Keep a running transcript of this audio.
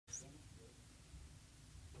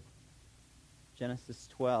Genesis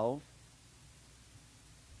 12.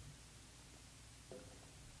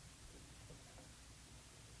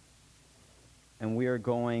 And we are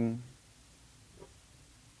going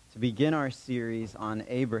to begin our series on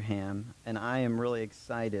Abraham, and I am really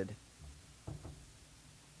excited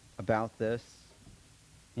about this.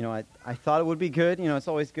 You know, I thought it would be good. You know, it's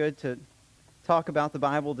always good to talk about the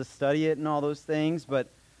Bible, to study it and all those things, but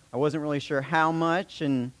I wasn't really sure how much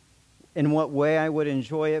and in what way I would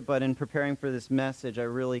enjoy it, but in preparing for this message, I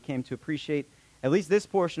really came to appreciate at least this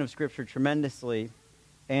portion of Scripture tremendously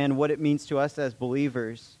and what it means to us as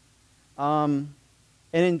believers. And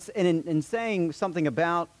in saying something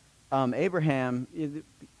about Abraham,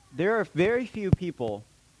 there are very few people,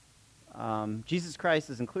 Jesus Christ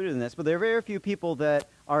is included in this, but there are very few people that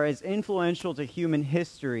are as influential to human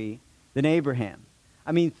history than Abraham.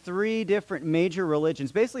 I mean, three different major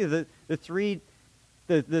religions, basically the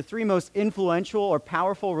three most influential or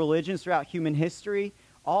powerful religions throughout human history,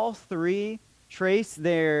 all three trace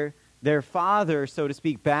their father, so to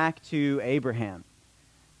speak, back to Abraham.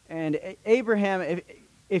 And Abraham,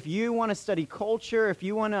 if you want to study culture, if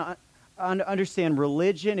you want to understand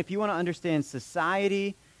religion, if you want to understand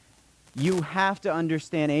society, you have to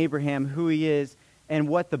understand Abraham, who he is, and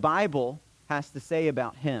what the Bible has to say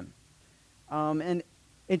about him. And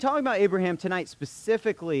in talking about Abraham tonight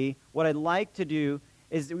specifically, what I'd like to do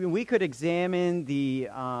is we could examine the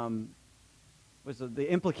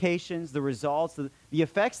implications, the results, the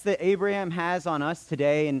effects that Abraham has on us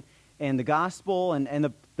today, and the gospel and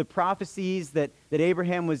the prophecies that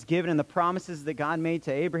Abraham was given and the promises that God made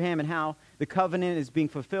to Abraham and how the covenant is being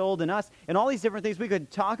fulfilled in us and all these different things. We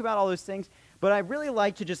could talk about all those things, but I'd really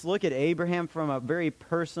like to just look at Abraham from a very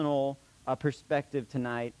personal perspective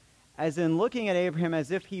tonight, as in looking at Abraham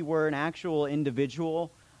as if he were an actual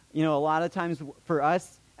individual. You know, a lot of times for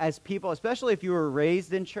us as people, especially if you were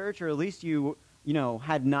raised in church or at least you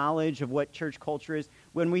had knowledge of what church culture is,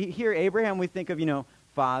 when we hear Abraham, we think of,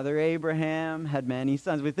 Father Abraham had many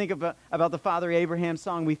sons. We think about the Father Abraham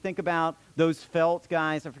song. We think about those felt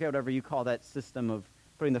guys. I forget whatever you call that system of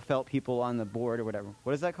putting the felt people on the board or whatever.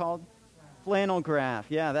 What is that called? Flannel graph.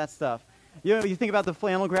 Yeah, that stuff. You think about the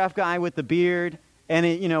flannel graph guy with the beard, and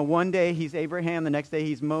one day he's Abraham, the next day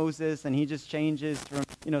he's Moses, and he just changes from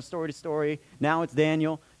story to story. Now it's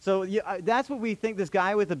Daniel. So that's what we think. This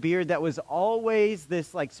guy with a beard that was always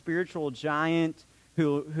this like spiritual giant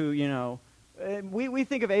who we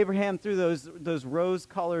think of Abraham through those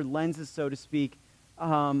rose-colored lenses, so to speak.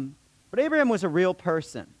 But Abraham was a real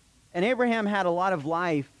person. And Abraham had a lot of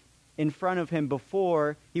life in front of him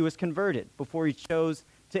before he was converted, before he chose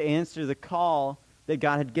to answer the call that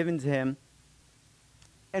God had given to him.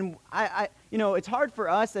 And it's hard for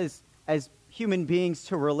us as human beings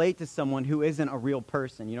to relate to someone who isn't a real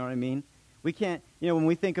person. You know what I mean? We can't, when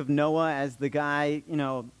we think of Noah as the guy,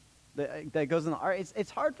 that goes in the ark,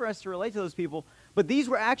 it's hard for us to relate to those people. But these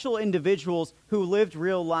were actual individuals who lived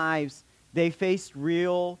real lives. They faced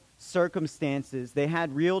real circumstances. They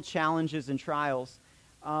had real challenges and trials.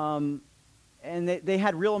 And they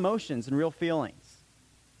had real emotions and real feelings.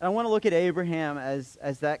 And I want to look at Abraham as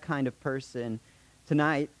that kind of person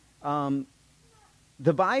tonight.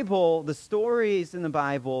 The Bible, the stories in the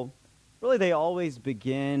Bible, really they always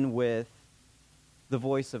begin with the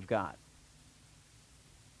voice of God.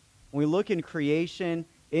 When we look in creation,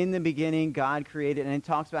 in the beginning, God created, and it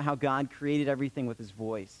talks about how God created everything with his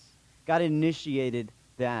voice. God initiated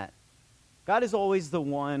that. God is always the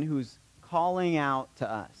one who's calling out to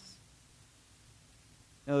us.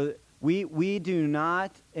 We do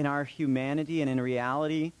not, in our humanity and in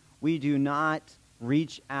reality, we do not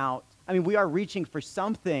reach out. I mean, we are reaching for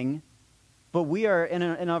something, but we are in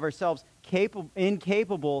and of ourselves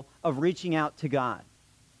incapable of reaching out to God.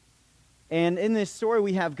 And in this story,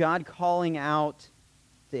 we have God calling out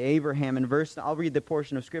to Abraham. I'll read the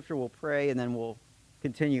portion of Scripture, we'll pray, and then we'll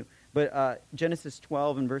continue. But Genesis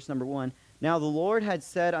 12 and verse number 1. Now the Lord had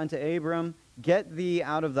said unto Abram, Get thee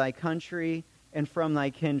out of thy country, and from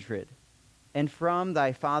thy kindred, and from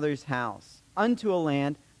thy father's house, unto a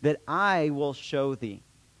land that I will show thee.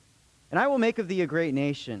 And I will make of thee a great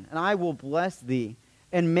nation, and I will bless thee,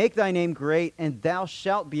 and make thy name great, and thou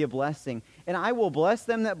shalt be a blessing. And I will bless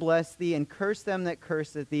them that bless thee, and curse them that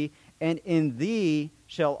curseth thee, and in thee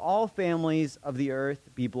shall all families of the earth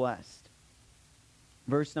be blessed.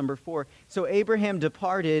 Verse number 4. So Abraham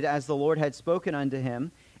departed as the Lord had spoken unto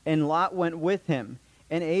him, and Lot went with him.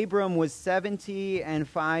 And Abram was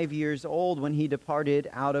 75 years old when he departed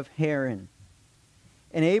out of Haran.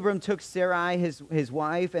 And Abram took Sarai his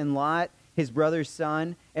wife, and Lot his brother's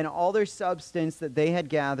son, and all their substance that they had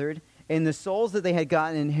gathered, and the souls that they had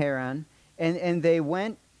gotten in Haran, and they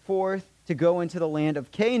went forth to to go into the land of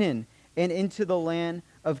Canaan. And into the land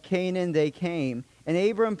of Canaan they came. And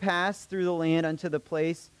Abram passed through the land unto the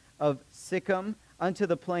place of Sichem, unto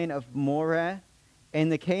the plain of Moreh.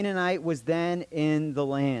 And the Canaanite was then in the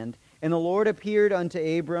land. And the Lord appeared unto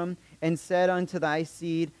Abram, and said unto thy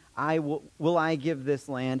seed, will I give this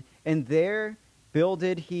land. And there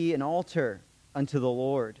builded he an altar unto the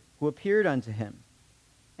Lord, who appeared unto him.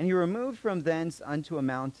 And he removed from thence unto a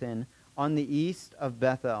mountain on the east of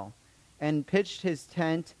Bethel, and pitched his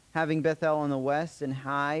tent, having Bethel on the west and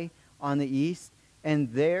Hai on the east.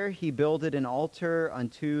 And there he builded an altar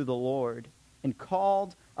unto the Lord, and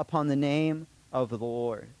called upon the name of the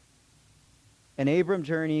Lord. And Abram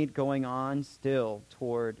journeyed, going on still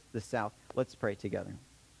toward the south. Let's pray together.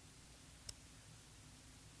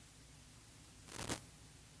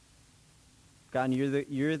 God,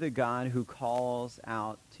 you're the God who calls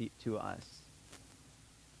out to us.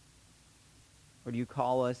 Lord, you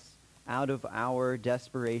call us out of our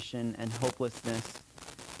desperation and hopelessness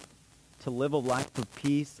to live a life of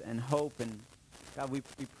peace and hope. And God, we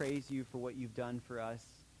praise you for what you've done for us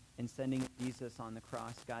in sending Jesus on the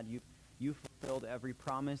cross. God, you fulfilled every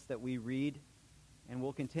promise that we read, and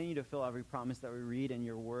will continue to fill every promise that we read in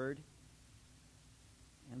your word.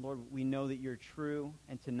 And Lord, we know that you're true,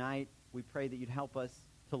 and tonight we pray that you'd help us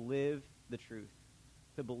to live the truth,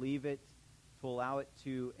 to believe it, to allow it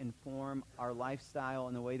to inform our lifestyle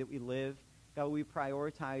and the way that we live. God, will we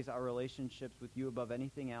prioritize our relationships with you above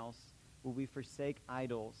anything else? Will we forsake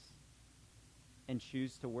idols and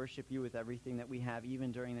choose to worship you with everything that we have,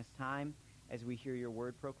 even during this time as we hear your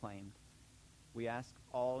word proclaimed? We ask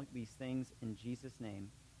all these things in Jesus' name.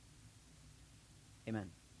 Amen.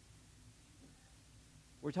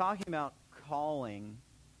 We're talking about calling,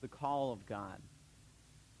 the call of God.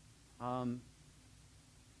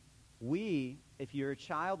 If you're a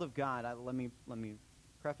child of God, let me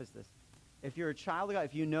preface this. If you're a child of God,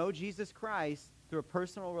 if you know Jesus Christ through a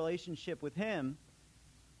personal relationship with him,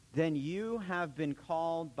 then you have been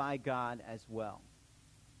called by God as well.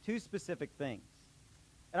 Two specific things.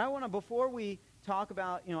 And I want to, before we talk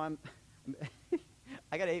about,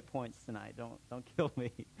 I got 8 points tonight. Don't kill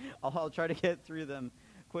me. I'll try to get through them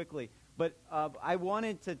quickly. But I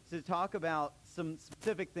wanted to talk about some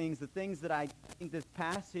specific things, the things that I think this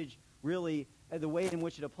passage really, the way in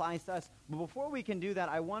which it applies to us. But before we can do that,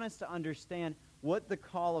 I want us to understand what the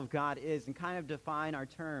call of God is and kind of define our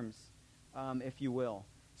terms, if you will.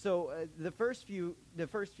 So the first few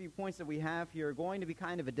points that we have here are going to be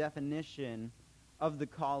kind of a definition of the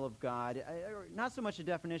call of God. Not so much a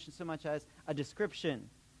definition, so much as a description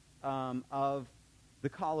of the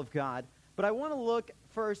call of God. But I want to look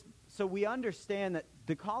first so we understand that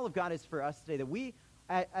the call of God is for us today, that we,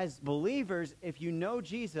 as believers, if you know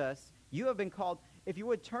Jesus, you have been called. If you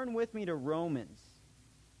would turn with me to Romans,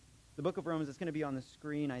 the book of Romans. It's going to be on the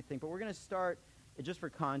screen, I think, but we're going to start, just for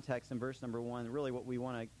context, in verse number 1. Really what we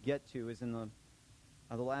want to get to is in the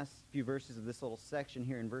last few verses of this little section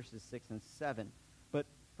here in verses 6 and 7. But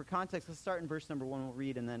for context, let's start in verse number 1. We'll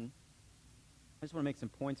read, and then I just want to make some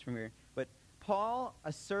points from here. But Paul,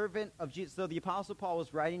 a servant of Jesus. So the Apostle Paul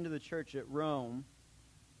was writing to the church at Rome,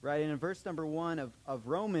 right? And in verse number 1 of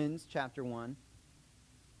Romans chapter 1,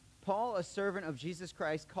 Paul, a servant of Jesus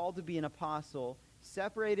Christ, called to be an apostle,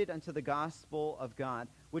 separated unto the gospel of God,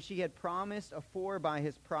 which he had promised afore by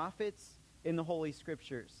his prophets in the Holy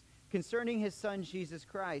Scriptures, concerning his Son Jesus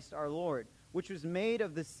Christ, our Lord, which was made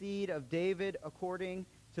of the seed of David according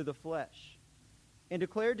to the flesh, and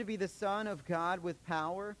declared to be the Son of God with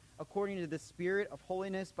power, according to the Spirit of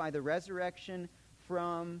holiness, by the resurrection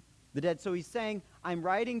from the dead. So he's saying, I'm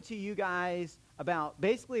writing to you guys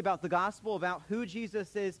basically about the gospel, about who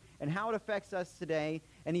Jesus is and how it affects us today.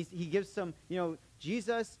 And he gives some,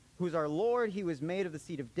 Jesus, who's our Lord, he was made of the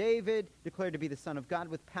seed of David, declared to be the Son of God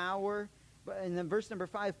with power. And then verse number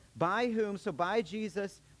 5, by whom, so by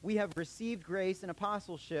Jesus, we have received grace and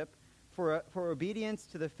apostleship for obedience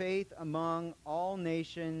to the faith among all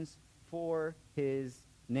nations for his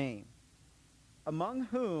name. Among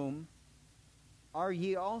whom are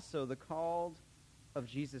ye also the called of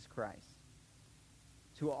Jesus Christ?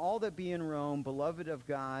 To all that be in Rome, beloved of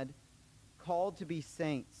God, called to be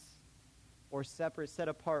saints, or separate, set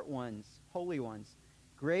apart ones, holy ones,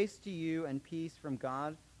 grace to you and peace from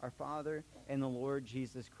God our Father and the Lord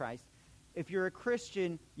Jesus Christ. If you're a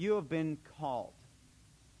Christian, you have been called.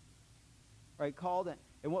 Right? Called.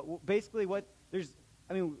 And it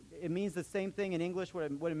means the same thing in English, what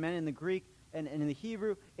it meant in the Greek and in the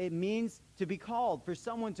Hebrew. It means to be called, for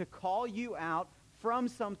someone to call you out from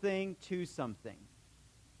something to something.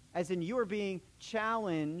 As in, you are being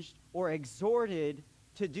challenged or exhorted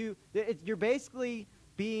to do. You're basically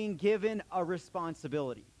being given a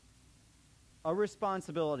responsibility. A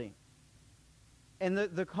responsibility. And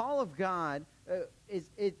the call of God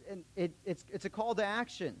it's a call to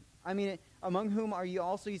action. I mean, among whom are you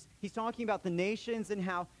also? He's talking about the nations and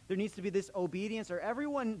how there needs to be this obedience, or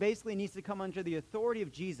everyone basically needs to come under the authority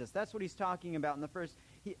of Jesus. That's what he's talking about in the first.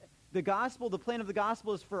 The gospel, the plan of the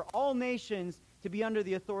gospel is for all nations to be under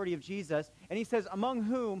the authority of Jesus. And he says, among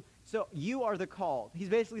whom, so you are the called. He's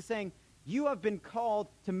basically saying, you have been called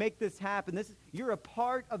to make this happen. You're a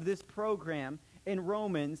part of this program in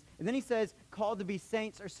Romans. And then he says, called to be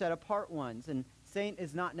saints or set apart ones. And saint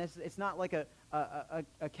is not necessarily, it's not like a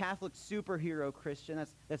Catholic superhero Christian.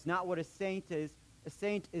 That's not what a saint is. A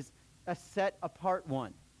saint is a set apart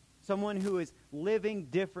one. Someone who is living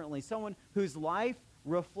differently. Someone whose life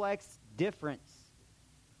reflects difference.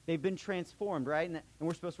 They've been transformed, right? And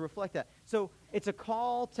we're supposed to reflect that. So it's a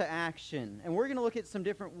call to action. And we're going to look at some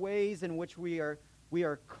different ways in which we are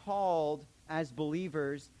called as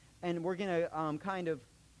believers. And we're going to kind of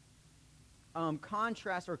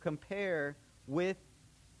contrast or compare with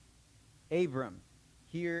Abram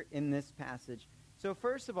here in this passage. So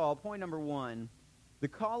first of all, point number one, the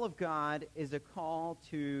call of God is a call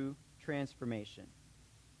to transformation.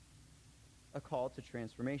 A call to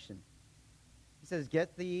transformation. He says,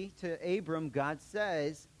 get thee to Abram, God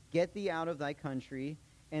says, get thee out of thy country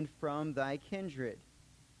and from thy kindred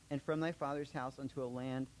and from thy father's house unto a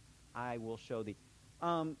land I will show thee.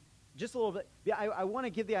 Just a little bit. Yeah, I want to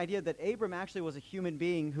give the idea that Abram actually was a human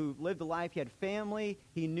being who lived a life. He had family.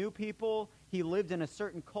 He knew people. He lived in a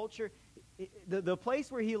certain culture. The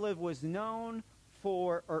place where he lived was known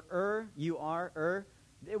for,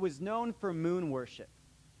 it was known for moon worship.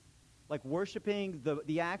 Like worshiping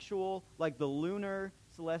the actual, like the lunar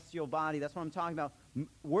celestial body. That's what I'm talking about.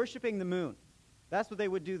 Worshiping the moon. That's what they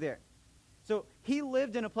would do there. So he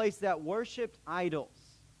lived in a place that worshiped idols.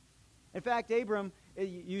 In fact, Abram,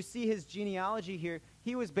 you see his genealogy here.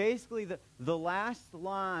 He was basically the last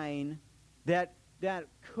line that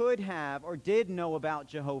could have or did know about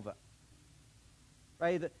Jehovah.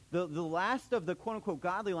 Right? The last of the quote-unquote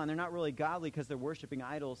godly line. They're not really godly because they're worshiping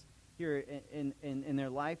idols here in their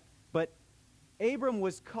life. But Abram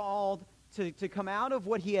was called to come out of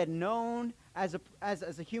what he had known as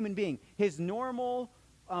a human being. His normal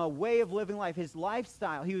way of living life, his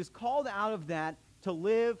lifestyle. He was called out of that to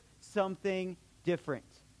live something different.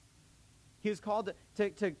 He was called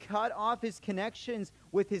to cut off his connections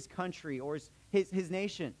with his country or his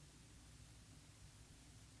nation.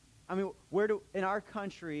 I mean, in our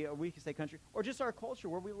country, or we can say country, or just our culture,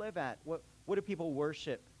 where we live at, what do people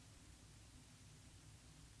worship?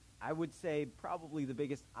 I would say probably the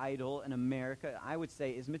biggest idol in America, I would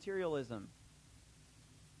say, is materialism.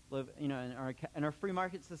 In our free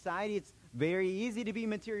market society, it's very easy to be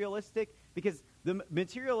materialistic because the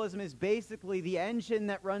materialism is basically the engine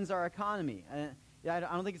that runs our economy. I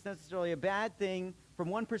don't think it's necessarily a bad thing from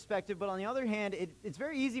one perspective, but on the other hand, it's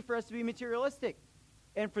very easy for us to be materialistic.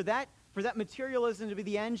 And for that materialism to be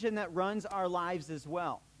the engine that runs our lives as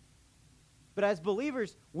well. But as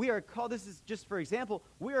believers, we are called, this is just for example,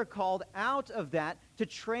 we are called out of that to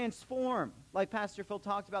transform, like Pastor Phil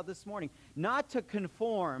talked about this morning. Not to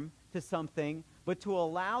conform to something, but to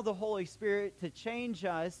allow the Holy Spirit to change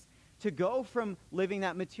us, to go from living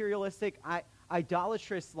that materialistic,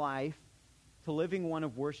 idolatrous life to living one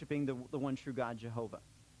of worshiping the one true God, Jehovah.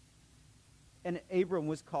 And Abram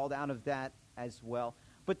was called out of that as well.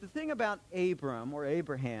 But the thing about Abram, or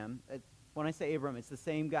Abraham, when I say Abram, it's the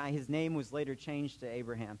same guy. His name was later changed to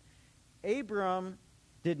Abraham. Abram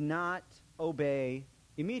did not obey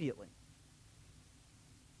immediately.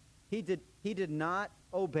 He did not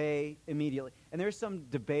obey immediately. And there's some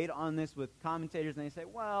debate on this with commentators, and they say,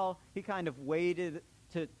 well, he kind of waited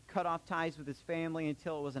to cut off ties with his family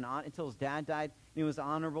until his dad died, and it was an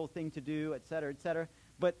honorable thing to do, et cetera, et cetera.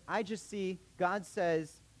 But I just see God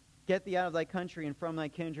says, get thee out of thy country and from thy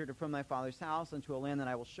kindred and from thy father's house unto a land that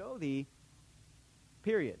I will show thee.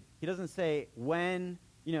 Period. He doesn't say when,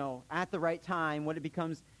 at the right time, when it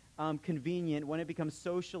becomes convenient, when it becomes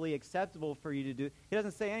socially acceptable for you to do. He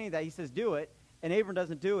doesn't say any of that. He says do it, and Abram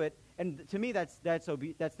doesn't do it. And to me, that's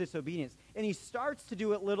disobedience. And he starts to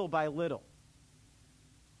do it little by little.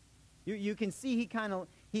 You can see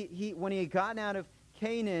he when he had gotten out of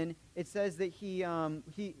Canaan, it says that he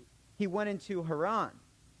went into Haran.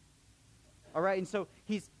 All right, and so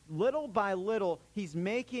he's little by little, he's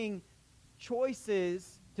making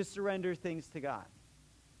choices to surrender things to God.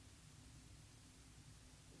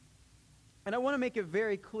 And I want to make it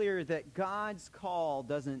very clear that God's call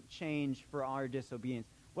doesn't change for our disobedience.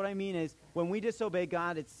 What I mean is, when we disobey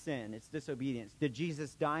God, it's sin. It's disobedience. Did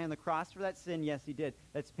Jesus die on the cross for that sin? Yes, he did.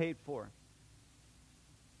 That's paid for.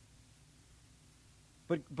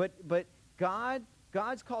 But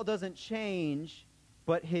God's call doesn't change,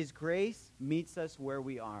 but his grace meets us where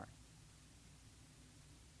we are.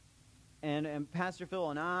 And Pastor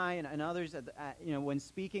Phil and I and others, when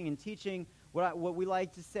speaking and teaching, what we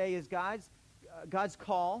like to say is God's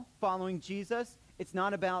call, following Jesus, it's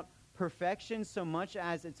not about perfection so much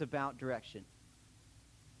as it's about direction.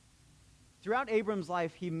 Throughout Abram's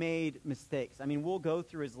life, he made mistakes. I mean, we'll go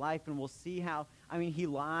through his life and we'll see how, he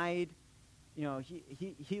lied.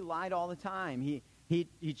 He lied all the time.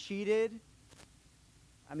 He cheated.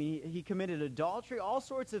 He committed adultery, all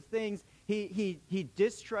sorts of things. He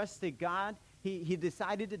distrusted God. He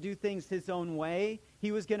decided to do things his own way.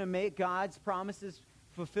 He was going to make God's promises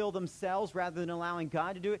fulfill themselves rather than allowing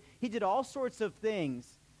God to do it. He did all sorts of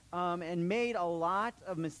things and made a lot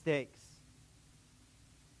of mistakes.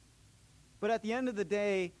 But at the end of the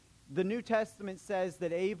day, the New Testament says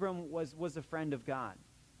that Abram was a friend of God.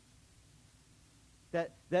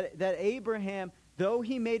 That Abraham, though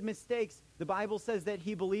he made mistakes, the Bible says that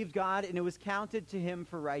he believed God and it was counted to him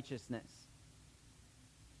for righteousness.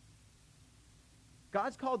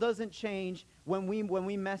 God's call doesn't change when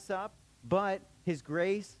we mess up, but his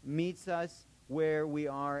grace meets us where we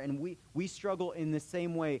are, and we struggle in the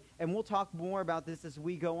same way. And we'll talk more about this as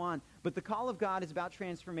we go on. But the call of God is about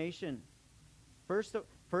transformation. First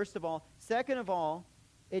of all. Second of all,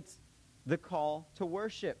 it's the call to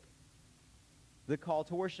worship. The call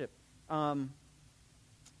to worship.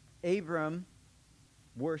 Abram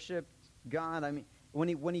worshipped God.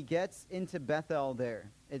 When he gets into Bethel there,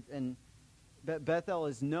 Bethel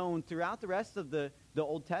is known throughout the rest of the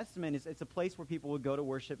Old Testament. It's a place where people would go to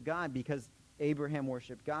worship God because Abraham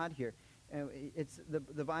worshipped God here. And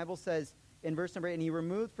the Bible says in verse number 8, and he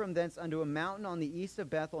removed from thence unto a mountain on the east of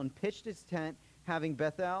Bethel and pitched his tent, having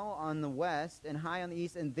Bethel on the west and Hai on the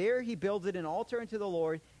east. And there he builded an altar unto the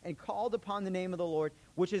Lord and called upon the name of the Lord,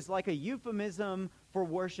 which is like a euphemism for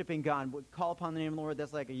worshiping God. Call upon the name of the Lord,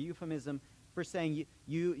 that's like a euphemism for saying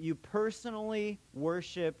you personally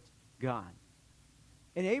worshiped God.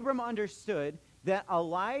 And Abram understood that a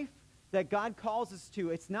life that God calls us to,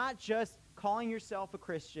 it's not just calling yourself a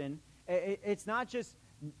Christian. It's not just,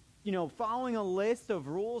 following a list of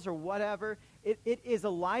rules or whatever. It is a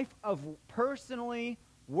life of personally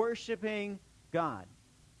worshiping God.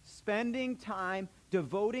 Spending time,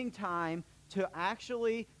 devoting time to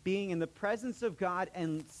actually being in the presence of God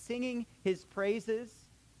and singing his praises,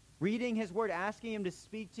 reading his word, asking him to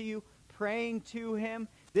speak to you, praying to him.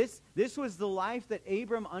 This was the life that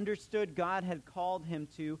Abram understood God had called him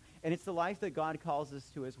to, and it's the life that God calls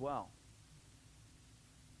us to as well.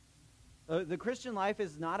 The Christian life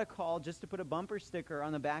is not a call just to put a bumper sticker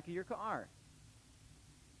on the back of your car,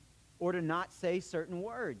 or to not say certain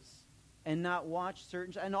words and not watch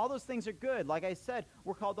certain, and all those things are good. Like I said,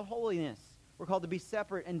 we're called to holiness. We're called to be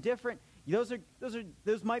separate and different.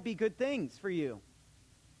 Those might be good things for you.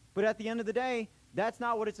 But at the end of the day, that's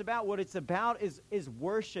not what it's about. What it's about is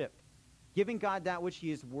worship, giving God that which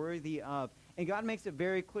he is worthy of. And God makes it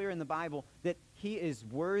very clear in the Bible that he is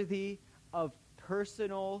worthy of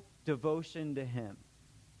personal devotion to him.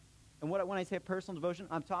 And when I say personal devotion,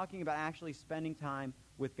 I'm talking about actually spending time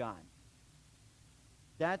with God.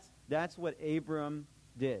 That's what Abram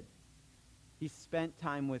did. He spent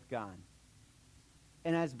time with God.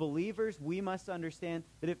 And as believers, we must understand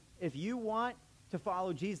that if you want to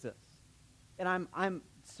follow Jesus, and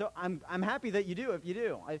I'm happy that you do if you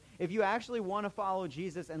do. If you actually want to follow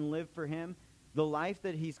Jesus and live for him, the life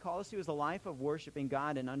that he's called us to is a life of worshiping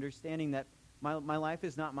God and understanding that my life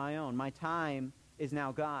is not my own. My time is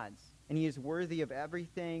now God's. And he is worthy of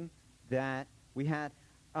everything that we had.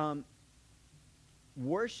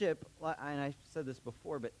 Worship, and I've said this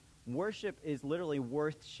before, but worship is literally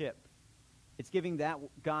worthship. It's giving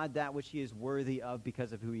God that which he is worthy of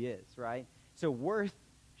because of who he is, right? So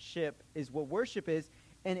worship is what worship is.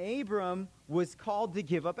 And Abram was called to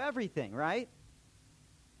give up everything, right?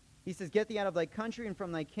 He says, get thee out of thy country and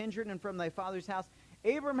from thy kindred and from thy father's house.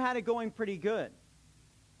 Abram had it going pretty good.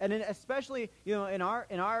 And especially, in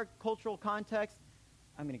our cultural context,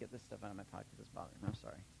 I'm going to get this stuff out of my pocket. This bothers me. I'm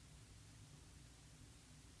sorry.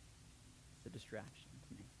 It's a distraction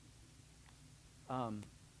to me.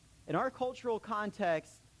 In our cultural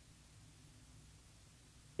context,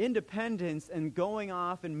 independence and going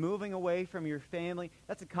off and moving away from your family,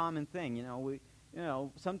 that's a common thing.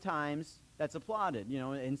 Sometimes that's applauded.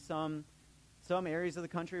 In some areas of the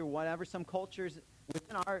country or whatever, some cultures,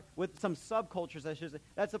 with some subcultures, I should say,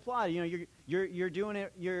 that's applauded. You know, you're doing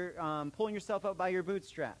it. You're pulling yourself up by your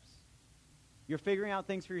bootstraps. You're figuring out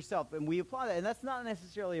things for yourself, and we applaud that. And that's not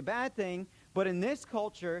necessarily a bad thing. But in this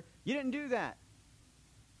culture, you didn't do that.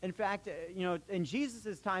 In fact, you know, in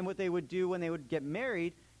Jesus' time, what they would do when they would get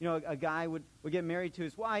married, you know, a guy would get married to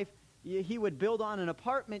his wife. He would build on an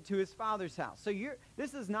apartment to his father's house. So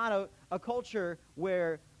this is not a culture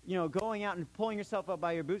where, you know, going out and pulling yourself up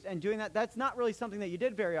by your boots and doing that, that's not really something that you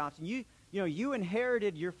did very often. You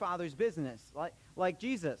inherited your father's business, like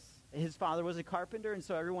Jesus. His father was a carpenter, and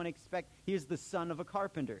so everyone he is the son of a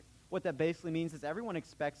carpenter. What that basically means is everyone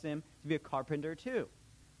expects him to be a carpenter too.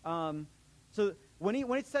 So when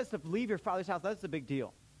it says to leave your father's house, that's a big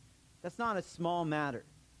deal. That's not a small matter.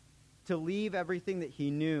 To leave everything that he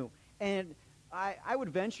knew. And I would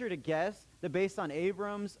venture to guess that based on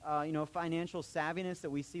Abram's financial savviness that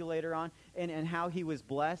we see later on and how he was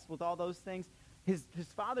blessed with all those things, his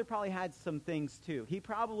father probably had some things too. He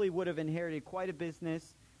probably would have inherited quite a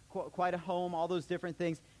business, quite a home, all those different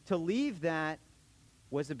things. To leave that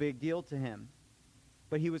was a big deal to him.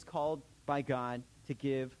 But he was called by God to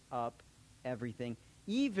give up everything,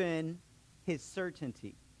 even his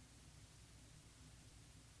certainty.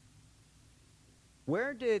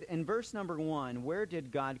 In verse number 1, where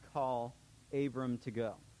did God call Abram to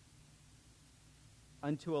go?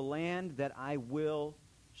 Unto a land that I will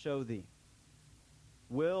show thee.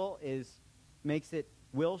 Will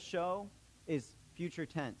show is future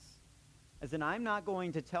tense. As in, I'm not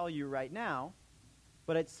going to tell you right now,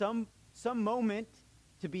 but at some moment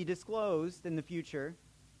to be disclosed in the future,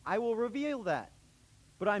 I will reveal that.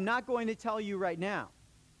 But I'm not going to tell you right now.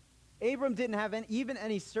 Abram didn't have even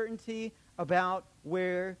any certainty about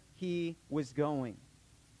where he was going.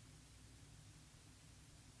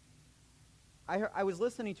 I was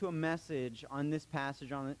listening to a message on this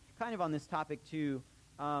passage, on this topic too,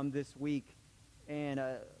 this week, and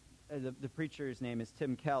the preacher's name is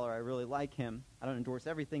Tim Keller. I really like him. I don't endorse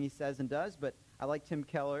everything he says and does, but I like Tim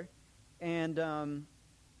Keller. And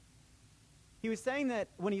he was saying that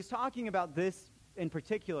when he's talking about this in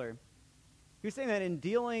particular, he was saying that in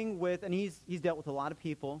dealing with, and he's dealt with a lot of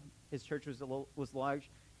people. His church was large.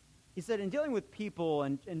 He said in dealing with people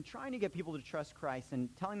and trying to get people to trust Christ and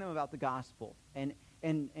telling them about the gospel and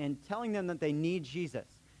telling them that they need Jesus,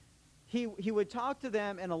 he would talk to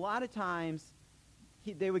them, and a lot of times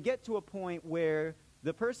they would get to a point where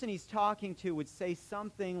the person he's talking to would say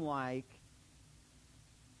something like,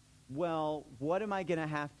 well, what am I going to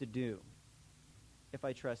have to do if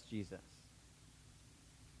I trust Jesus?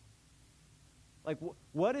 Like,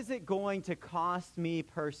 what is it going to cost me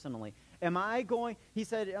personally? He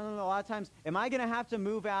said, I don't know, a lot of times, am I going to have to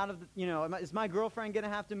move out of, is my girlfriend going to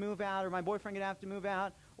have to move out, or my boyfriend going to have to move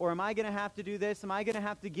out, or am I going to have to do this? Am I going to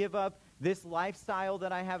have to give up this lifestyle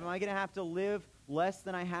that I have? Am I going to have to live less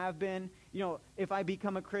than I have been? If I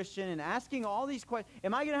become a Christian, and asking all these questions,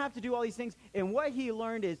 am I going to have to do all these things? And what he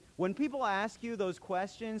learned is when people ask you those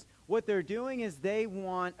questions, what they're doing is they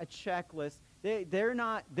want a checklist.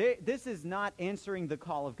 This is not answering the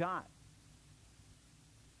call of God.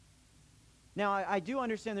 Now, I do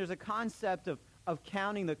understand there's a concept of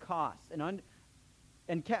counting the cost. And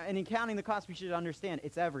in counting the cost, we should understand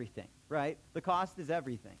it's everything, right? The cost is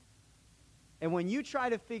everything. And when you try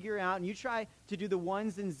to figure out, and you try to do the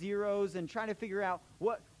ones and zeros and try to figure out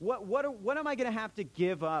what am I going to have to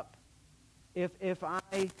give up if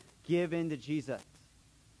I give in to Jesus,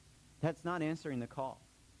 that's not answering the call.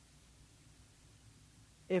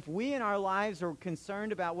 If we in our lives are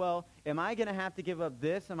concerned about, well, am I going to have to give up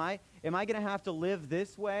this? Am I going to have to live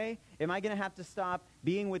this way? Am I going to have to stop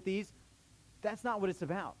being with these? That's not what it's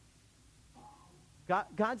about.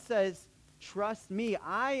 God says, trust me.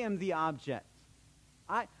 I am the object.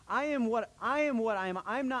 I am what I am.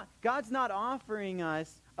 I'm not. God's not offering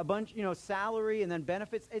us a bunch, salary and then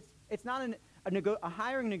benefits. It's not a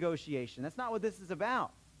hiring negotiation. That's not what this is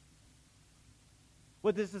about.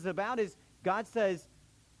 What this is about is God says,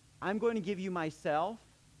 I'm going to give you myself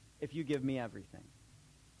if you give me everything.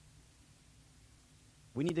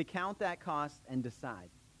 We need to count that cost and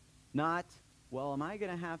decide. Not, well, am I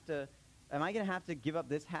going to have to give up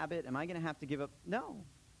this habit? Am I going to have to give up? No.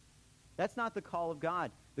 That's not the call of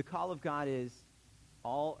God. The call of God is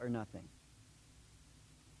all or nothing.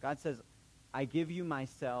 God says, I give you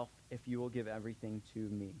myself if you will give everything to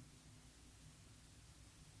me.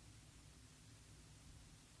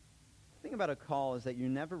 The thing about a call is that you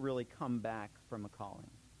never really come back from a calling.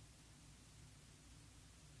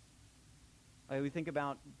 We think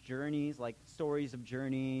about journeys, like stories of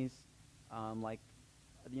journeys, like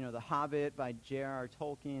The Hobbit by J.R.R.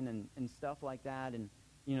 Tolkien and stuff like that. And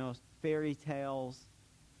fairy tales.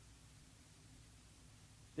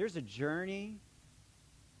 There's a journey,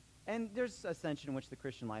 and there's a sense in which the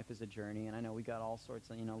Christian life is a journey. And I know we got all sorts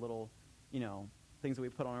of little things that we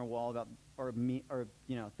put on our wall about, or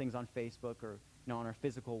things on Facebook, or on our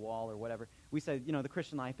physical wall or whatever. We say the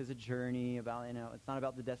Christian life is a journey about it's not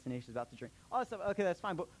about the destination, it's about the journey. All that stuff. Okay, that's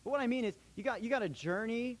fine. But what I mean is you got a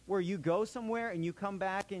journey where you go somewhere and you come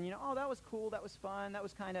back and oh, that was cool, that was fun, that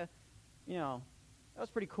was kind of that was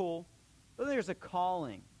pretty cool. But then there's a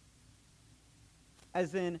calling.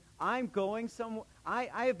 As in, I'm going somewhere,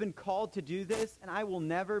 I have been called to do this, and I will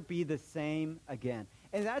never be the same again.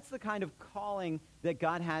 And that's the kind of calling that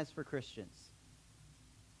God has for Christians.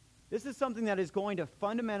 This is something that is going to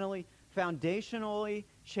fundamentally, foundationally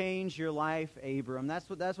change your life, Abram. That's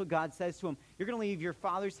what God says to him. You're going to leave your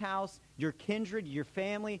father's house, your kindred, your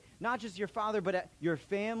family, not just your father, but your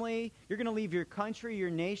family. You're going to leave your country, your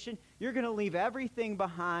nation. You're going to leave everything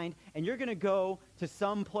behind, and you're going to go to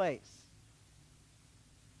some place.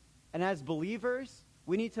 And as believers,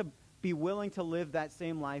 we need to be willing to live that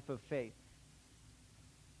same life of faith.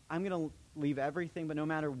 I'm going to leave everything, but no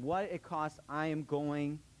matter what it costs, I am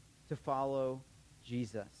going to follow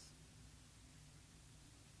Jesus.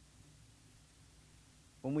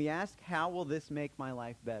 When we ask, how will this make my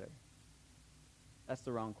life better? That's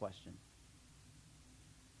the wrong question.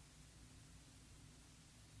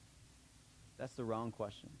 That's the wrong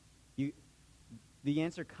question. The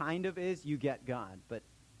answer kind of is you get God, but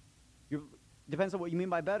depends on what you mean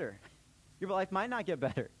by better. Your life might not get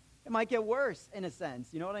better. It might get worse, in a sense.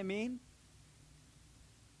 You know what I mean?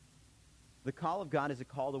 The call of God is a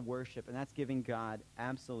call to worship, and that's giving God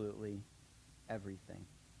absolutely everything.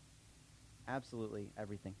 Absolutely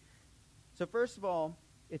everything. So first of all,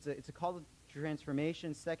 it's a call to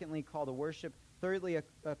transformation. Secondly, call to worship. Thirdly,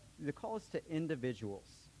 the call is to individuals.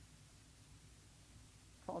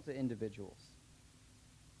 Call to individuals.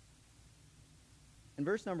 In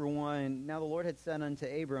verse number 1, now the Lord had said unto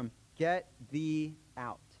Abram, get thee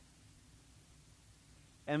out.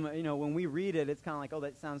 And, when we read it, it's kind of like, oh,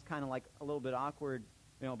 that sounds kind of like a little bit awkward,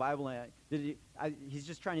 Bible. He's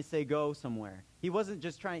just trying to say go somewhere. He wasn't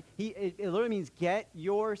just trying, it literally means get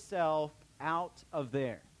yourself out of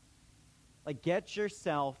there. Like, get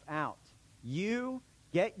yourself out.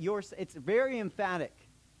 It's very emphatic.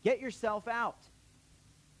 Get yourself out.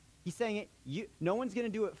 He's saying no one's going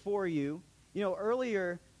to do it for you.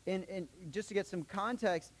 Earlier, in just to get some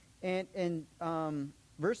context, and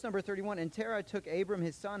verse number 31, and Terah took Abram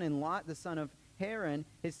his son, and Lot the son of Haran,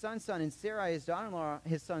 his son's son, and Sarai his daughter-in-law,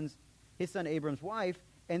 his son Abram's wife,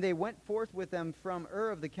 and they went forth with them from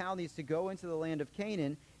Ur of the Chaldees to go into the land of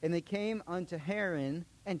Canaan, and they came unto Haran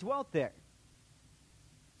and dwelt there.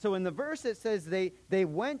 So in the verse it says they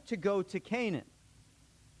went to go to Canaan.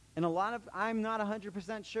 And I'm not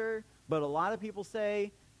 100% sure, but a lot of people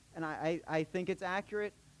say, and I think it's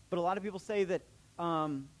accurate, but a lot of people say that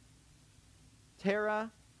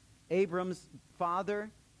Terah, Abram's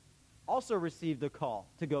father, also received the call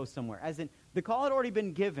to go somewhere. As in, the call had already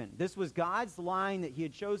been given. This was God's line that he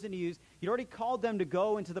had chosen to use. He'd already called them to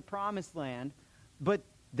go into the promised land, but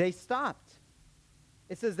they stopped.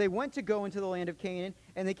 It says they went to go into the land of Canaan,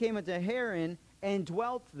 and they came into Haran and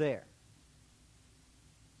dwelt there.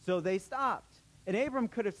 So they stopped. And Abram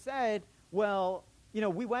could have said, well,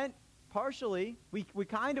 we went partially. We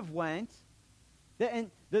kind of went.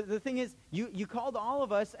 And the thing is, you called all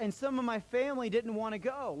of us, and some of my family didn't want to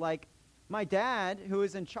go. Like my dad, who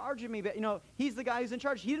is in charge of me, but he's the guy who's in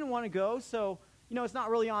charge. He didn't want to go, so it's not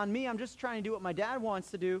really on me. I'm just trying to do what my dad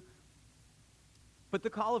wants to do. But the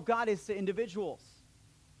call of God is to individuals.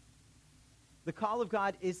 The call of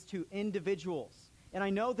God is to individuals. And I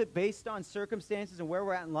know that based on circumstances and where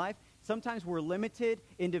we're at in life, sometimes we're limited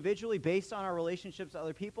individually based on our relationships to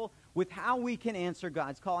other people with how we can answer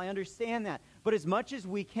God's call. I understand that. But as much as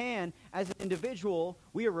we can, as an individual,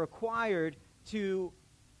 we are required to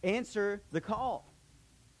answer the call.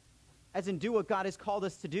 As in, do what God has called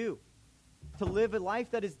us to do. To live a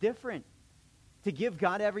life that is different. To give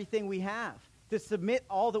God everything we have. To submit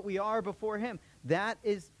all that we are before Him. That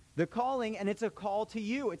is the calling, and it's a call to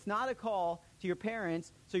you. It's not a call to your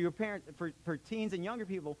parents. So your parents, for teens and younger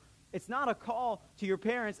people, it's not a call to your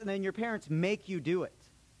parents and then your parents make you do it.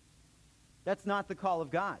 That's not the call of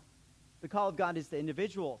God. The call of God is to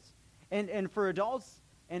individuals. And for adults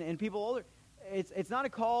and people older, it's not a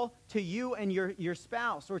call to you and your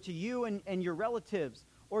spouse, or to you and your relatives,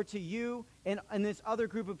 or to you and this other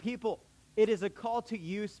group of people. It is a call to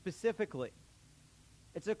you specifically.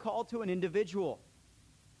 It's a call to an individual.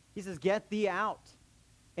 He says, get thee out.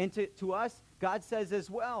 And to us, God says as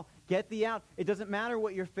well, Get thee out. It doesn't matter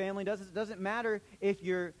what your family does. It doesn't matter if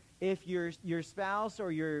your spouse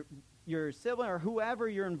or your sibling or whoever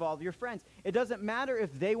you're involved, your friends. It doesn't matter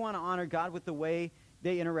if they want to honor God with the way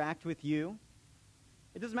they interact with you.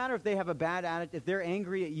 It doesn't matter if they have a bad attitude, if they're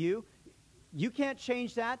angry at you. You can't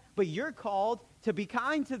change that, but you're called to be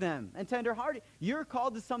kind to them and tenderhearted. You're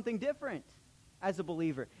called to something different as a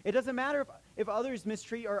believer. It doesn't matter if others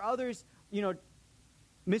mistreat or others,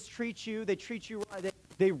 mistreat you, they treat you right,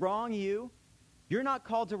 they wrong you. You're not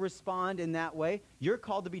called to respond in that way. You're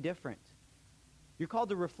called to be different. You're called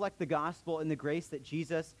to reflect the gospel and the grace that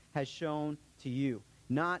Jesus has shown to you,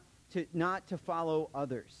 not to follow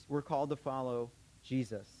others. We're called to follow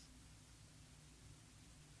Jesus.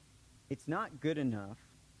 It's not good enough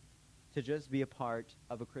to just be a part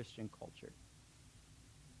of a Christian culture.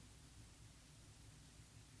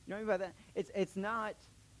 You know what I mean by that?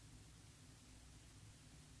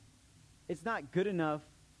 It's not good enough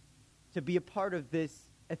to be a part of this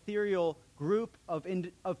ethereal group of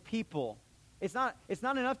people. It's not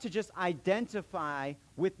enough to just identify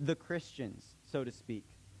with the Christians, so to speak.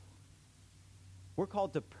 We're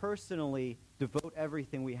called to personally devote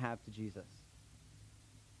everything we have to Jesus.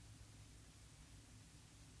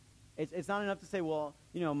 It's not enough to say, well,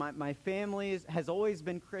 my family has always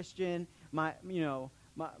been Christian. I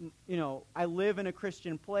live in a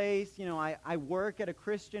Christian place. I work at a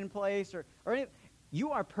Christian place, or anything.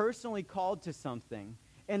 You are personally called to something.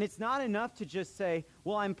 And it's not enough to just say,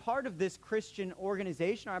 well, I'm part of this Christian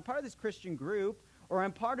organization, or I'm part of this Christian group, or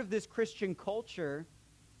I'm part of this Christian culture.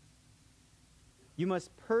 You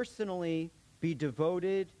must personally be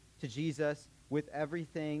devoted to Jesus with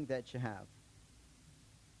everything that you have.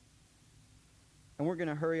 And we're going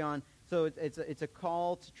to hurry on. So it's a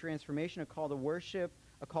call to transformation, a call to worship,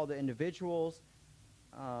 a call to individuals.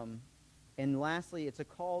 And lastly, it's a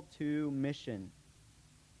call to mission,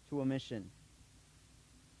 to a mission.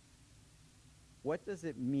 What does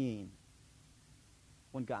it mean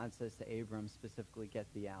when God says to Abram specifically,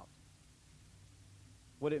 get thee out?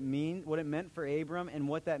 What it meant for Abram and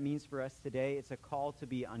what that means for us today, it's a call to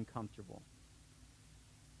be uncomfortable.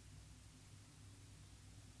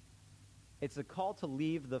 It's a call to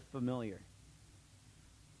leave the familiar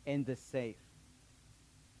and the safe.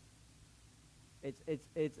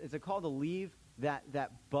 It's a call to leave that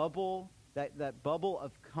bubble, that bubble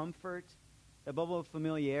of comfort, that bubble of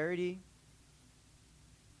familiarity,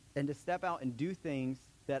 and to step out and do things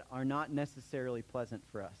that are not necessarily pleasant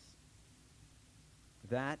for us.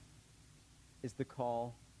 That is the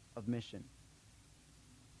call of mission.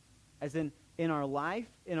 As in our life,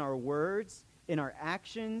 in our words, in our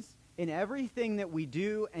actions, in everything that we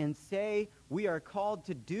do and say, we are called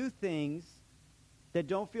to do things that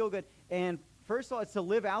don't feel good. And first of all, it's to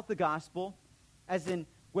live out the gospel, as in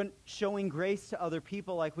when showing grace to other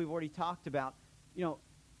people, like we've already talked about,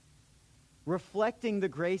 reflecting the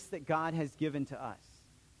grace that God has given to us.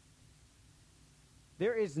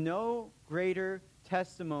 There is no greater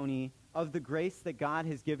testimony of the grace that God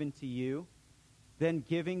has given to you than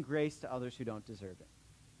giving grace to others who don't deserve it.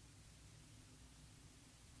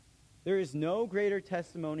 There is no greater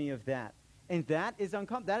testimony of that. And that is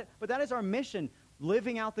uncomfortable. But that is our mission,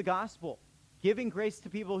 living out the gospel, giving grace to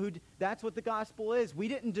people who, that's what the gospel is. We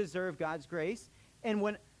didn't deserve God's grace. And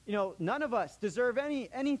when, none of us deserve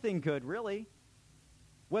anything good, really.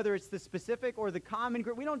 Whether it's the specific or the common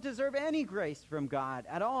grace, we don't deserve any grace from God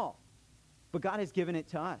at all. But God has given it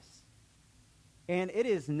to us. And it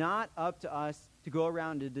is not up to us to go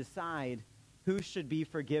around to decide who should be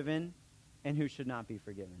forgiven and who should not be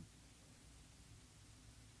forgiven.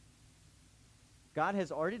 God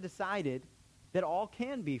has already decided that all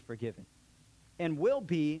can be forgiven and will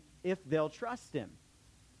be if they'll trust him.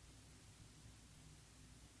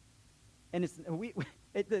 And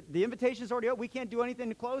the invitation is already open. We can't do anything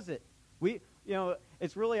to close it.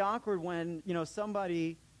 It's really awkward when,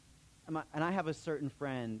 somebody, and I have a certain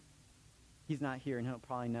friend, he's not here and he'll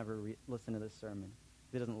probably never listen to this sermon.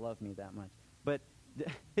 He doesn't love me that much. But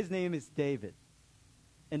his name is David.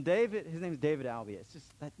 And his name is David Albee. It's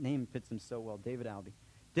just, that name fits him so well, David Albee.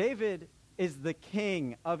 David is the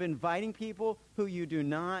king of inviting people who you do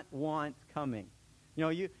not want coming.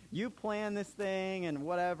 You plan this thing and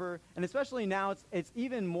whatever, and especially now it's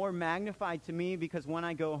even more magnified to me because when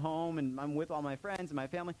I go home and I'm with all my friends and my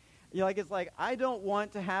family, it's like I don't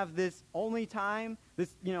want to have this only time,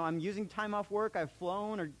 I'm using time off work, I've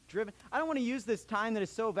flown or driven. I don't want to use this time that is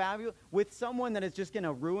so valuable with someone that is just going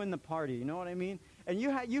to ruin the party, you know what I mean? And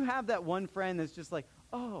you have that one friend that's just like,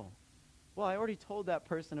 oh, well, I already told that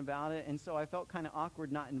person about it, and so I felt kind of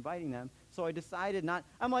awkward not inviting them, so I decided not.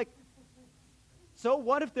 I'm like, so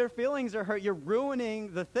what if their feelings are hurt? You're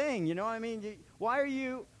ruining the thing, you know what I mean? Why?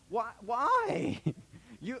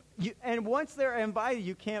 And once they're invited,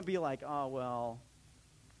 you can't be like, oh, well,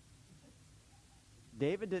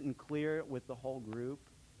 David didn't clear it with the whole group,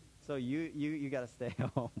 so you got to stay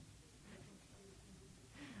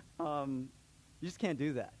home. You just can't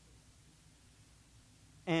do that.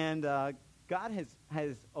 And God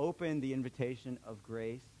has opened the invitation of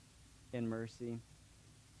grace and mercy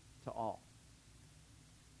to all.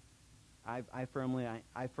 I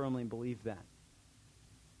firmly believe that.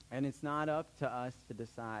 And it's not up to us to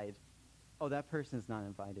decide, oh, that person's not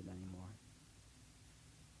invited anymore.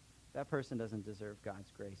 That person doesn't deserve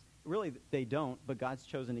God's grace. Really, they don't, but God's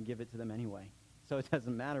chosen to give it to them anyway. So it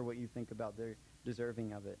doesn't matter what you think about their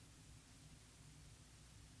deserving of it.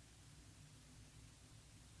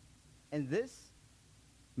 And this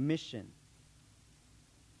mission,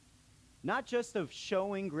 not just of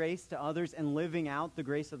showing grace to others and living out the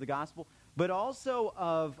grace of the gospel, but also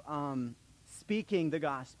of speaking the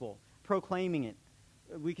gospel, proclaiming it.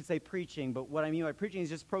 We could say preaching, but what I mean by preaching is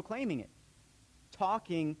just proclaiming it.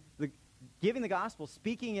 Giving the gospel,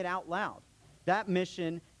 speaking it out loud. That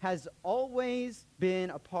mission has always been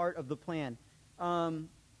a part of the plan. The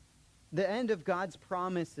end of God's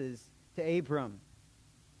promises to Abram.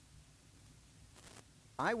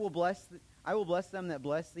 I will bless them that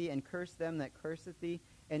bless thee, and curse them that curseth thee,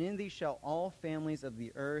 and in thee shall all families of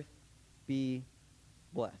the earth be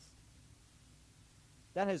blessed.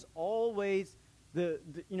 That has always, the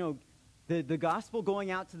gospel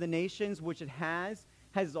going out to the nations, which it has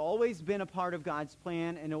always been a part of God's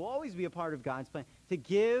plan, and it will always be a part of God's plan, to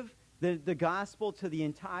give the gospel to the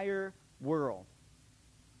entire world.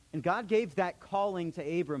 And God gave that calling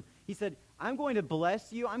to Abram. He said, I'm going to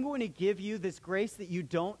bless you. I'm going to give you this grace that you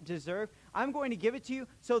don't deserve. I'm going to give it to you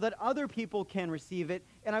so that other people can receive it.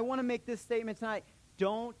 And I want to make this statement tonight.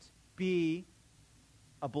 Don't be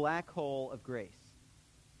a black hole of grace.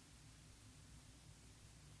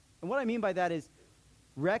 And what I mean by that is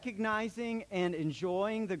recognizing and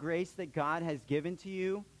enjoying the grace that God has given to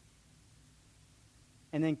you,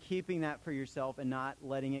 and then keeping that for yourself and not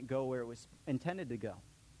letting it go where it was intended to go.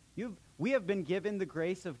 We have been given the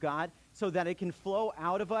grace of God so that it can flow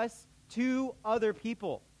out of us to other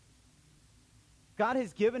people. God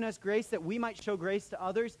has given us grace that we might show grace to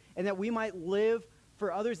others, and that we might live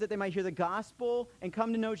for others, that they might hear the gospel and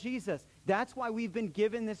come to know Jesus. That's why we've been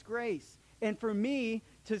given this grace. And for me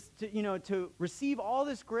to receive all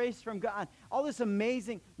this grace from God, all this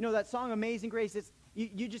amazing, that song Amazing Grace,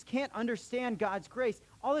 you just can't understand God's grace.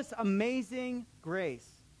 All this amazing grace.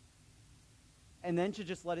 And then to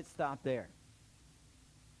just let it stop there.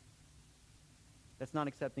 That's not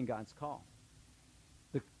accepting God's call.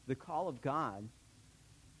 The call of God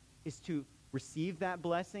is to receive that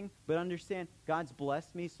blessing, but understand God's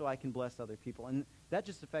blessed me so I can bless other people. And that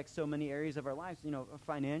just affects so many areas of our lives.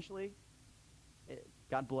 Financially,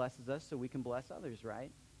 God blesses us so we can bless others,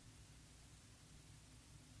 right?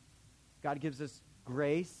 God gives us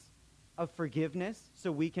grace of forgiveness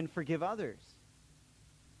so we can forgive others.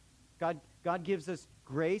 God gives us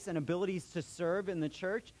grace and abilities to serve in the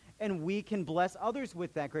church, and we can bless others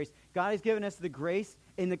with that grace. God has given us the grace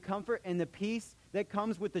and the comfort and the peace that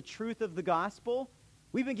comes with the truth of the gospel.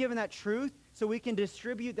 We've been given that truth so we can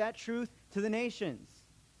distribute that truth to the nations.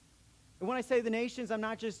 And when I say the nations, I'm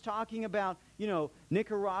not just talking about,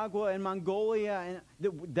 Nicaragua and Mongolia.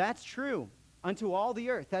 And that's true. Unto all the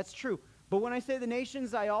earth, that's true. But when I say the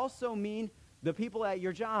nations, I also mean the people at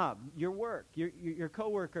your job, your work, your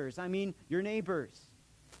coworkers. I mean your neighbors.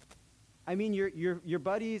 I mean your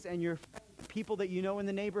buddies and your people that you know in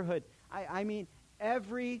the neighborhood. I mean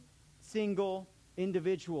every single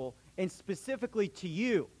individual, and specifically to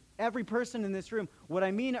you, every person in this room. What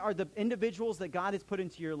I mean are the individuals that God has put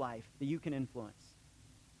into your life that you can influence.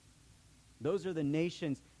 Those are the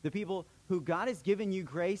nations, the people who God has given you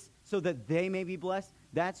grace so that they may be blessed.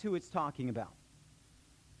 That's who it's talking about.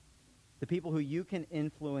 The people who you can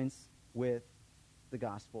influence with the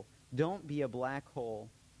gospel. Don't be a black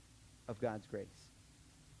hole of God's grace.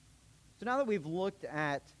 So now that we've looked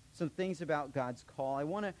at some things about God's call,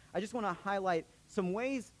 I just want to highlight some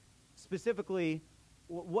ways specifically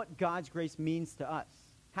what God's grace means to us,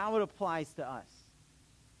 how it applies to us,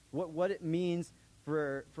 what it means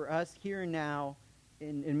for us here and now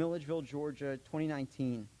in Milledgeville, Georgia,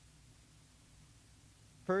 2019.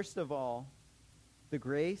 First of all, the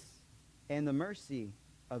grace and the mercy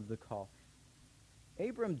of the call.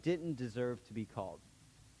 Abram didn't deserve to be called.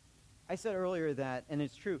 I said earlier that, and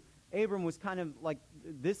it's true, Abram was kind of like,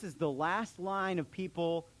 this is the last line of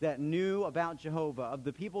people that knew about Jehovah, of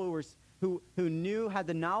the people who knew, had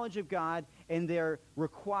the knowledge of God, and their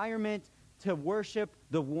requirement to worship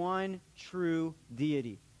the one true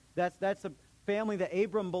deity. That's a family that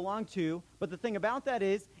Abram belonged to, but the thing about that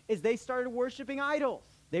is they started worshiping idols.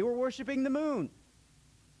 They were worshiping the moon.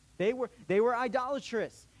 They were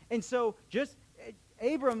idolatrous. And so just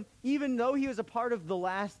Abram, even though he was a part of the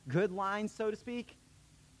last good line, so to speak,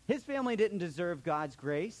 his family didn't deserve God's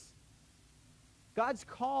grace. God's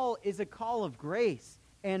call is a call of grace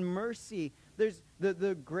and mercy. There's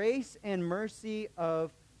the grace and mercy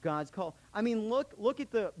of God's call. I mean, look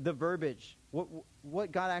at the verbiage,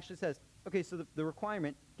 what God actually says. Okay, so the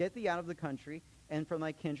requirement, get thee out of the country and from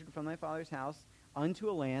thy kindred, from thy father's house, unto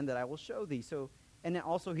a land that I will show thee. So, and then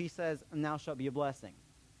also he says, and thou shalt be a blessing.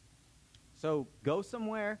 So go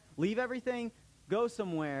somewhere, leave everything, go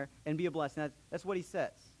somewhere, and be a blessing. That's what he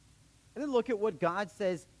says. And then look at what God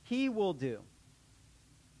says he will do.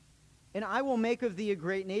 And I will make of thee a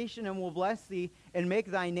great nation, and will bless thee, and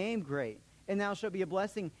make thy name great. And thou shalt be a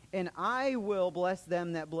blessing. And I will bless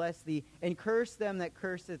them that bless thee, and curse them that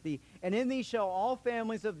curseth thee. And in thee shall all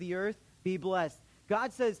families of the earth be blessed.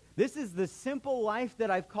 God says, this is the simple life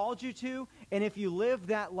that I've called you to, and if you live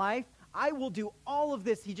that life, I will do all of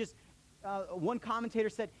this. He just, one commentator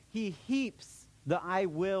said, he heaps the I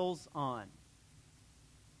wills on.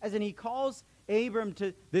 As in, he calls Abram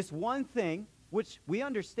to this one thing, which we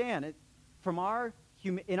understand it from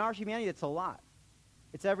in our humanity, it's a lot.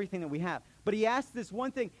 It's everything that we have. But he asks this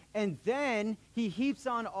one thing, and then he heaps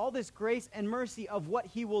on all this grace and mercy of what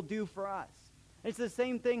he will do for us. And it's the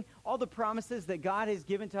same thing. All the promises that God has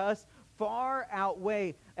given to us far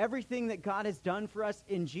outweigh everything that God has done for us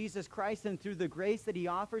in Jesus Christ, and through the grace that he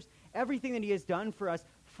offers, everything that he has done for us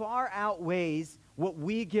far outweighs what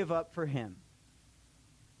we give up for him.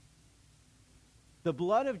 The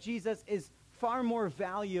blood of Jesus is far more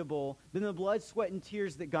valuable than the blood, sweat, and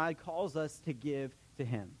tears that God calls us to give to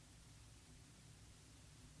him.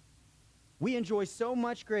 We enjoy so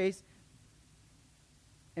much grace,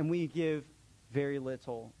 and we give very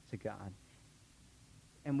little to God.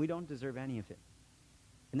 And we don't deserve any of it.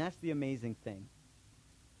 And that's the amazing thing,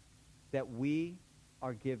 that we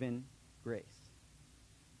are given grace.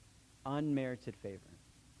 Unmerited favor.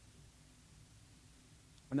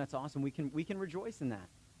 And that's awesome. We can rejoice in that.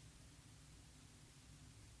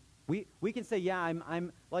 We can say, yeah,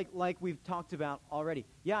 I'm like we've talked about already.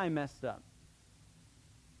 Yeah, I messed up.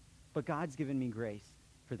 But God's given me grace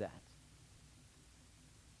for that.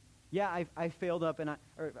 Yeah, I failed up, and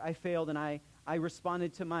I failed, and I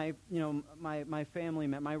responded to my family,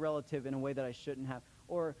 my relative, in a way that I shouldn't have.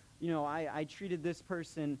 Or, I treated this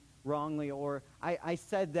person wrongly, or I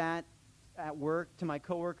said that at work to my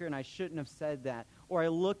coworker, and I shouldn't have said that. Or I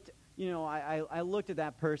looked at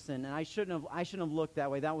that person, and I shouldn't have looked that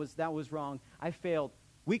way. That was wrong. I failed.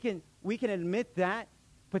 We can admit that,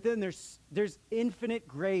 but then there's infinite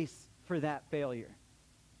grace for that failure.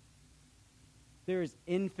 There is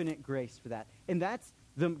infinite grace for that. And that's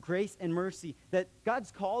the grace and mercy that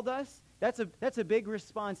God's called us. That's a big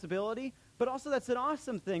responsibility, but also that's an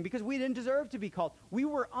awesome thing, because we didn't deserve to be called. We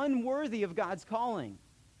were unworthy of God's calling.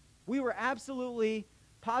 We were absolutely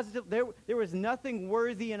positive. There was nothing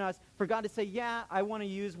worthy in us for God to say, yeah, I want to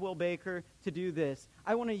use Will Baker to do this.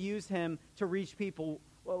 I want to use him to reach people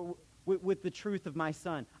with the truth of my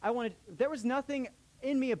son. There was nothing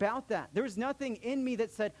in me about that. There was nothing in me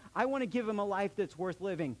that said, I want to give him a life that's worth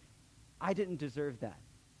living. I didn't deserve that.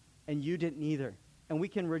 And you didn't either. And we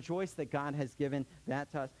can rejoice that God has given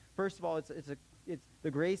that to us. First of all, it's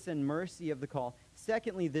the grace and mercy of the call.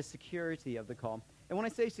 Secondly, the security of the call. And when I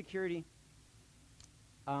say security,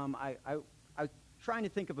 I was trying to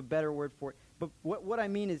think of a better word for it. But what I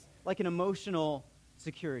mean is like an emotional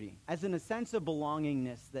security, as in a sense of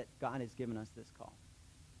belongingness that God has given us this call.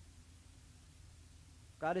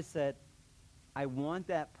 God has said, I want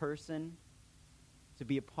that person to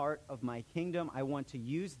be a part of my kingdom. I want to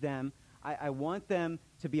use them. I want them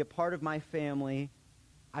to be a part of my family.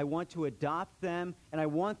 I want to adopt them, and I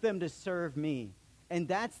want them to serve me. And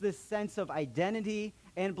that's this sense of identity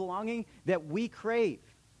and belonging that we crave.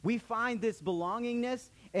 We find this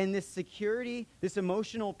belongingness and this security, this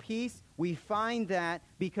emotional peace. We find that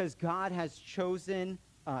because God has chosen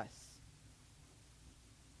us.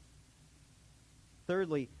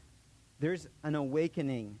 Thirdly, there's an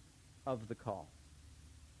awakening of the call.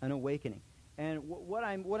 An awakening. And what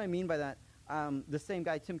I mean by that, the same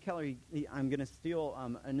guy, Tim Keller, I'm going to steal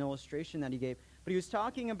an illustration that he gave, but he was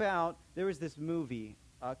talking about, there was this movie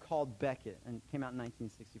called Becket, and it came out in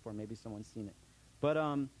 1964. Maybe someone's seen it. But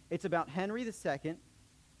it's about Henry II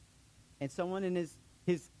and someone in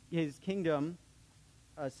his kingdom,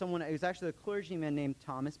 it was actually a clergyman named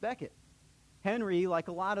Thomas Becket. Henry, like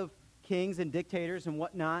a lot of kings and dictators and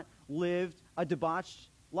whatnot lived a debauched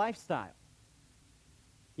lifestyle.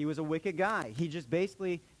 He was a wicked guy. He just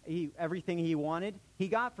basically, everything he wanted, he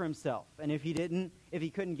got for himself. And if he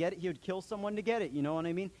couldn't get it, he would kill someone to get it. You know what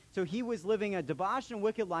I mean? So he was living a debauched and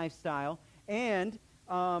wicked lifestyle, and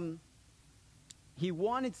he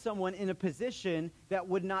wanted someone in a position that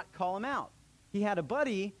would not call him out. He had a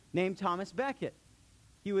buddy named Thomas Becket.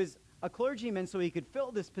 He was a clergyman, so he could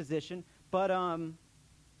fill this position, but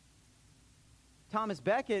Thomas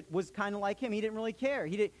Becket was kind of like him. He didn't really care.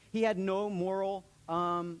 He had no moral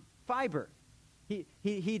fiber. He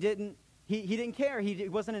didn't care. He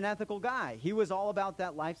wasn't an ethical guy. He was all about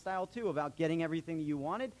that lifestyle too, about getting everything that you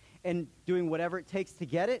wanted and doing whatever it takes to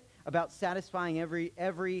get it, about satisfying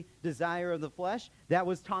every desire of the flesh. That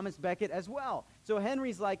was Thomas Becket as well. So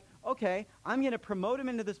Henry's like, okay, I'm going to promote him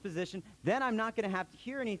into this position, then I'm not going to have to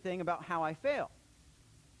hear anything about how I fail.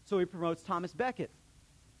 So he promotes Thomas Becket.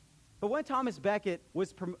 But when Thomas Becket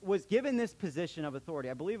was given this position of authority,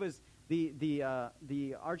 I believe it was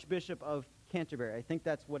the Archbishop of Canterbury. I think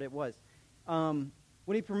that's what it was. When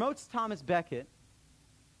he promotes Thomas Becket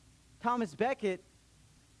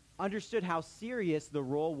understood how serious the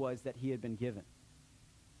role was that he had been given.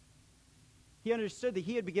 He understood that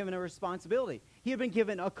he had been given a responsibility. He had been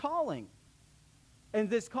given a calling. And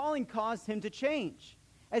this calling caused him to change.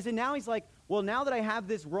 As in now he's like, well, now that I have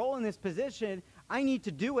this role in this position, I need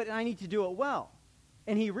to do it, and I need to do it well.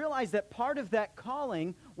 And he realized that part of that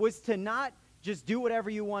calling was to not just do whatever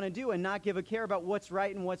you want to do and not give a care about what's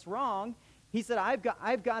right and what's wrong. He said, I've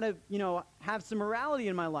got to, have some morality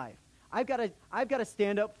in my life. I've got to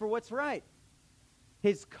stand up for what's right.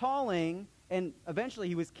 His calling, and eventually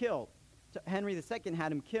he was killed. So Henry II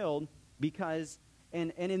had him killed because,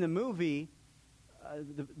 and in the movie,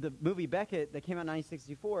 the movie Becket that came out in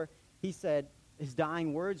 1964, he said his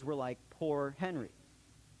dying words were like, poor Henry.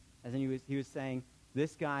 As in he was saying,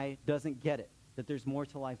 this guy doesn't get it, that there's more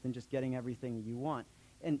to life than just getting everything you want.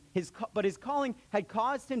 But his calling had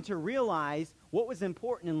caused him to realize what was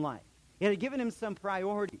important in life. It had given him some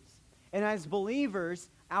priorities. And as believers,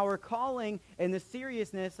 our calling and the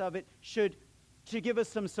seriousness of it should give us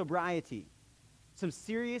some sobriety, some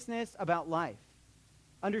seriousness about life,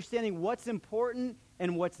 understanding what's important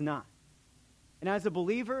and what's not. And as a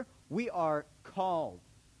believer, we are called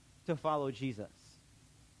to follow Jesus.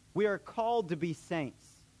 We are called to be saints.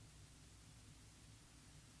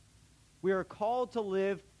 We are called to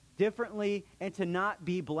live differently and to not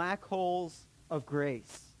be black holes of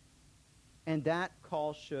grace. And that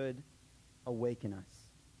call should awaken us.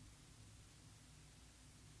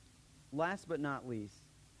 Last but not least,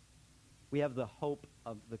 we have the hope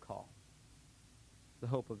of the call. The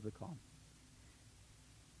hope of the call.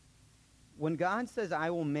 When God says, I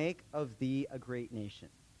will make of thee a great nation,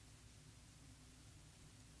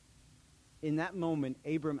 in that moment,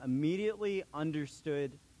 Abram immediately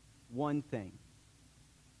understood one thing,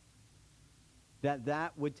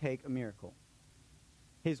 that would take a miracle.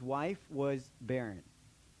 His wife was barren,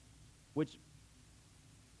 which,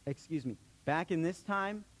 back in this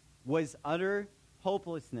time, was utter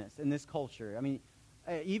hopelessness in this culture. I mean,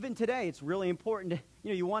 even today, it's really important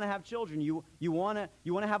to, you want to have children. You want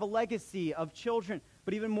to have a legacy of children.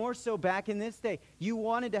 But even more so back in this day, you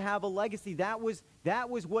wanted to have a legacy. That was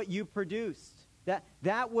what you produced.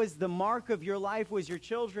 That was the mark of your life, was your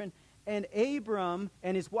children. And Abram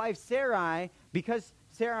and his wife Sarai, because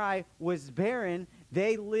Sarai was barren,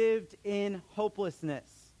 they lived in hopelessness.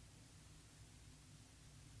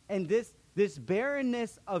 And this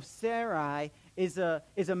barrenness of Sarai is a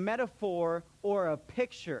metaphor or a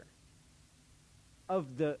picture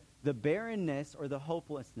of the barrenness or the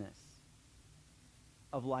hopelessness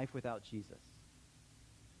of life without Jesus.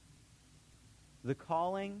 The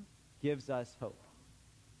calling gives us hope.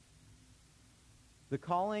 The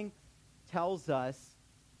calling tells us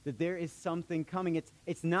that there is something coming.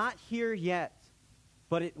 It's not here yet,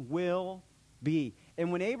 but it will be.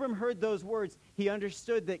 And when Abram heard those words, he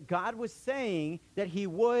understood that God was saying that he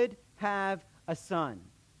would have a son.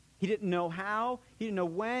 He didn't know how, he didn't know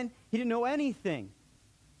when, he didn't know anything.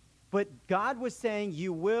 But God was saying,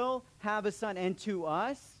 you will have a son. And to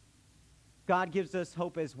us, God gives us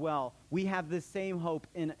hope as well. We have the same hope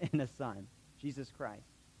in a son, Jesus Christ.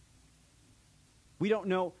 We don't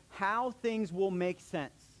know how things will make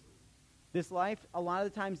sense. This life, a lot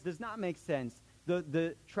of the times, does not make sense.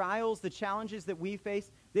 The trials, the challenges that we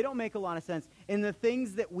face, they don't make a lot of sense. And the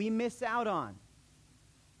things that we miss out on,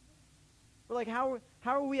 we're like, how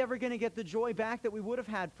are we ever going to get the joy back that we would have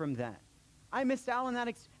had from that? I missed out on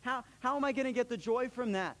that. How am I going to get the joy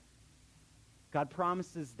from that? God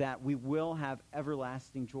promises that we will have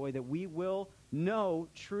everlasting joy, that we will know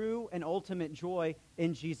true and ultimate joy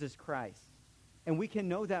in Jesus Christ. And we can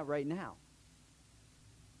know that right now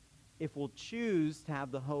if we'll choose to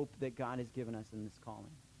have the hope that God has given us in this calling.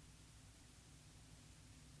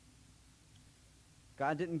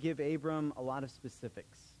 God didn't give Abram a lot of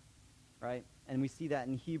specifics, right? And we see that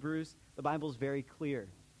in Hebrews. The Bible is very clear,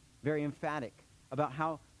 very emphatic about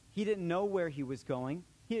how he didn't know where he was going.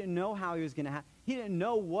 He didn't know how he was going to he didn't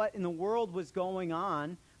know what in the world was going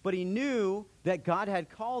on, but he knew that God had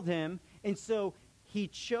called him, and so he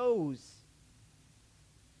chose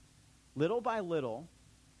little by little.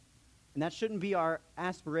 And that shouldn't be our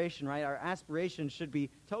aspiration, right? Our aspiration should be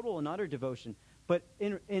total and utter devotion. But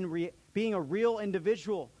being a real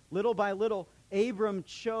individual, little by little, Abram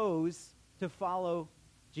chose to follow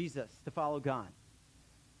Jesus, to follow God,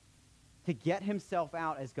 to get himself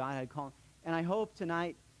out as God had called him. And I hope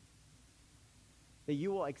tonight that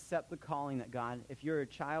you will accept the calling that God, if you're a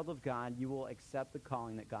child of God, you will accept the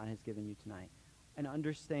calling that God has given you tonight. And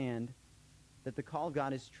understand that the call of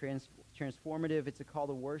God is transformative. It's a call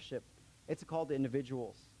to worship. It's a call to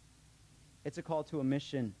individuals. It's a call to a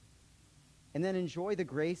mission. And then enjoy the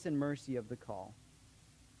grace and mercy of the call.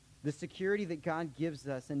 The security that God gives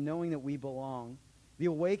us in knowing that we belong. The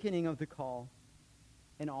awakening of the call.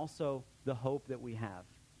 And also the hope that we have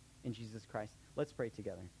in Jesus Christ. Let's pray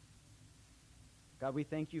together. God, we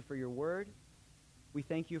thank you for your word. We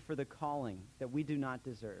thank you for the calling that we do not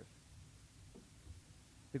deserve.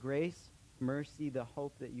 The grace, mercy, the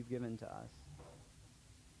hope that you've given to us.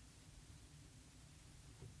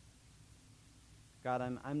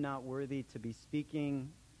 God, I'm not worthy to be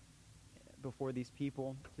speaking before these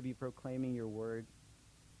people, to be proclaiming your word.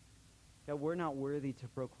 God, we're not worthy to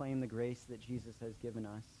proclaim the grace that Jesus has given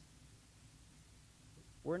us.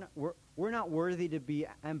 We're not worthy to be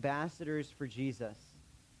ambassadors for Jesus.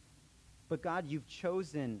 But God, you've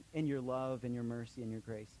chosen in your love and your mercy and your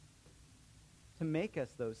grace to make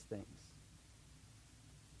us those things.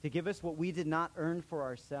 To give us what we did not earn for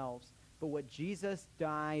ourselves, but what Jesus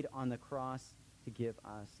died on the cross to give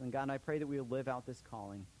us. And God, I pray that we would live out this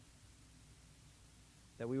calling.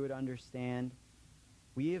 That we would understand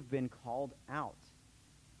we have been called out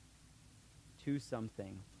to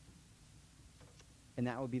something. And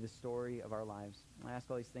that would be the story of our lives. I ask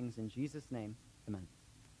all these things in Jesus' name. Amen.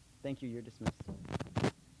 Thank you. You're dismissed.